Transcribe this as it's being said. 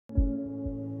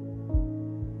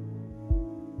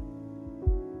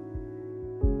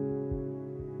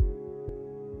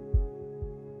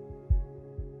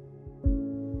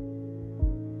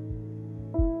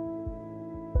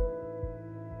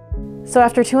So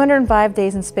after 205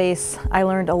 days in space, I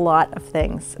learned a lot of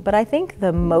things, but I think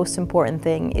the most important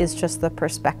thing is just the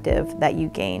perspective that you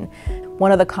gain.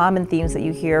 One of the common themes that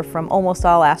you hear from almost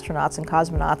all astronauts and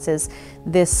cosmonauts is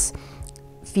this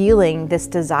feeling, this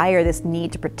desire, this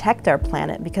need to protect our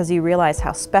planet because you realize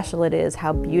how special it is,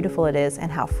 how beautiful it is,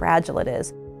 and how fragile it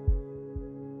is.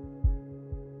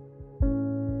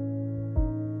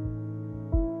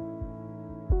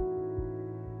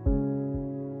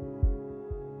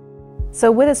 So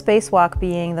with a spacewalk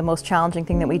being the most challenging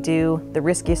thing that we do, the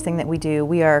riskiest thing that we do,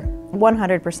 we are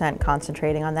 100%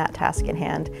 concentrating on that task in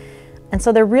hand. And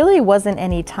so there really wasn't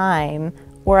any time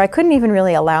where I couldn't even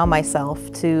really allow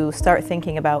myself to start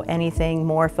thinking about anything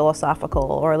more philosophical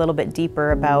or a little bit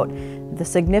deeper about the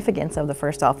significance of the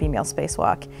first all-female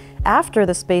spacewalk. After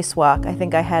the spacewalk, I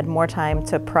think I had more time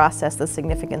to process the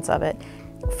significance of it.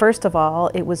 First of all,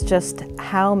 it was just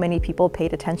how many people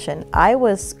paid attention. I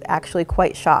was actually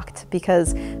quite shocked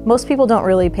because most people don't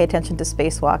really pay attention to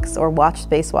spacewalks or watch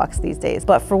spacewalks these days.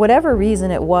 But for whatever reason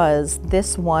it was,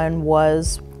 this one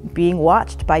was being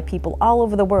watched by people all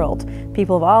over the world,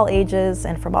 people of all ages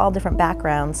and from all different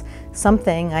backgrounds.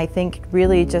 Something I think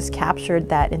really just captured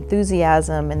that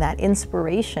enthusiasm and that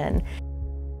inspiration.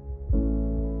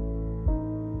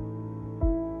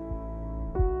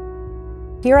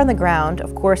 Here on the ground,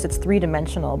 of course, it's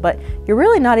three-dimensional, but you're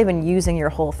really not even using your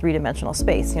whole three-dimensional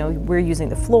space. You know, we're using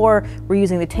the floor, we're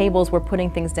using the tables, we're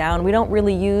putting things down. We don't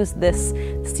really use this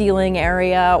ceiling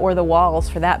area or the walls,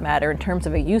 for that matter, in terms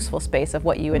of a useful space of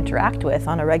what you interact with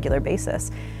on a regular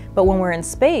basis. But when we're in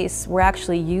space, we're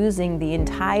actually using the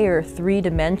entire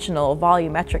three-dimensional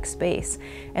volumetric space.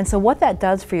 And so what that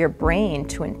does for your brain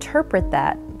to interpret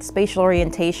that spatial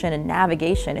orientation and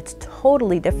navigation, it's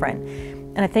totally different.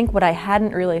 And I think what I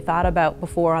hadn't really thought about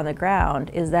before on the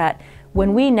ground is that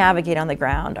when we navigate on the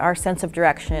ground, our sense of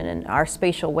direction and our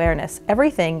spatial awareness,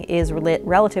 everything is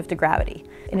relative to gravity.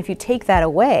 And if you take that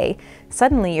away,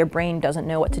 suddenly your brain doesn't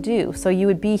know what to do. So you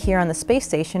would be here on the space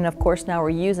station. Of course, now we're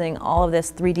using all of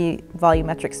this 3D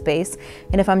volumetric space.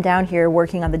 And if I'm down here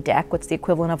working on the deck, what's the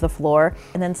equivalent of the floor,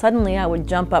 and then suddenly I would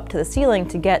jump up to the ceiling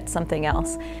to get something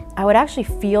else, I would actually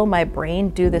feel my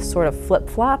brain do this sort of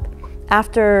flip-flop.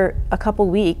 After a couple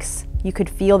weeks, you could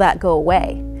feel that go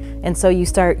away. And so you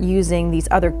start using these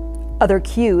other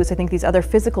cues, I think these other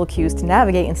physical cues to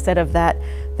navigate instead of that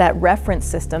reference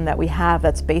system that we have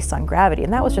that's based on gravity.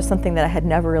 And that was just something that I had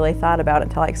never really thought about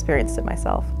until I experienced it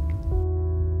myself.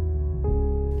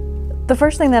 The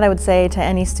first thing that I would say to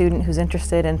any student who's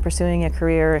interested in pursuing a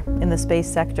career in the space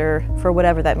sector, for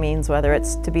whatever that means, whether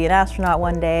it's to be an astronaut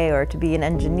one day or to be an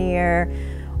engineer,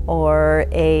 or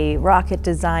a rocket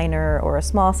designer, or a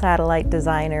small satellite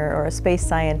designer, or a space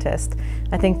scientist,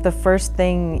 I think the first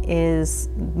thing is,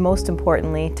 most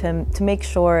importantly, to make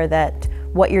sure that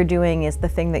what you're doing is the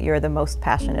thing that you're the most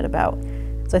passionate about.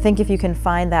 So I think if you can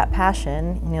find that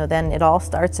passion, then it all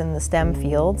starts in the STEM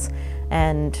fields,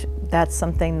 and that's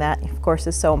something that, of course,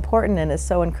 is so important and is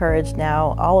so encouraged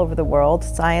now all over the world: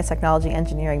 science, technology,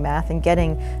 engineering, math, and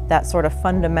getting that sort of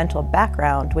fundamental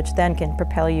background, which then can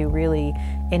propel you really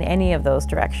in any of those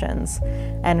directions.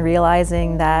 And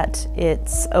realizing that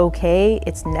it's okay,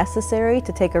 it's necessary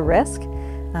to take a risk.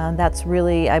 That's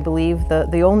really, I believe,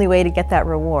 the only way to get that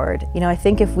reward. I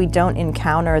think if we don't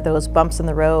encounter those bumps in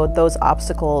the road, those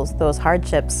obstacles, those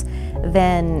hardships,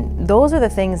 then those are the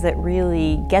things that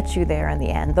really get you there in the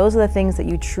end. Those are the things that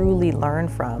you truly learn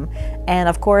from. And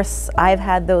of course, I've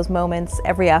had those moments.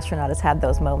 Every astronaut has had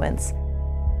those moments.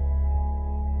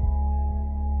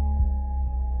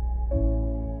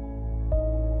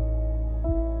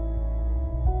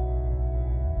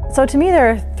 So to me, there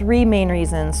are three main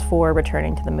reasons for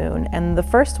returning to the moon. And the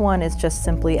first one is just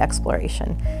simply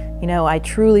exploration. I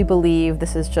truly believe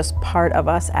this is just part of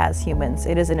us as humans.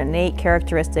 It is an innate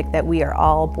characteristic that we are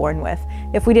all born with.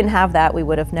 If we didn't have that, we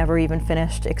would have never even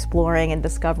finished exploring and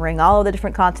discovering all of the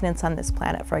different continents on this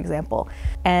planet, for example.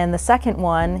 And the second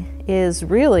one is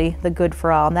really the good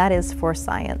for all, and that is for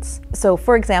science. So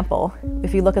for example,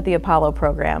 if you look at the Apollo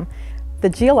program, the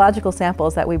geological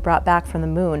samples that we brought back from the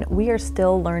moon, we are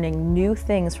still learning new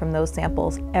things from those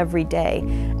samples every day.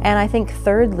 And I think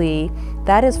thirdly,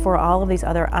 that is for all of these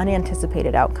other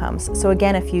unanticipated outcomes. So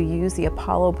again, if you use the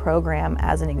Apollo program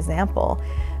as an example,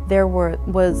 there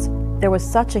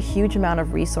was such a huge amount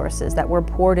of resources that were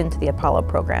poured into the Apollo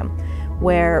program,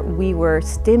 where we were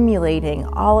stimulating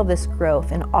all of this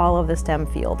growth in all of the STEM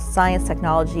fields: science,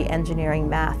 technology, engineering,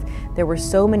 math. There were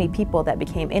so many people that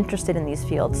became interested in these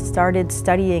fields, started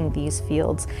studying these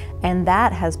fields, and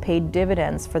that has paid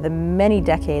dividends for the many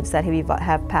decades that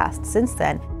have passed since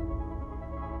then.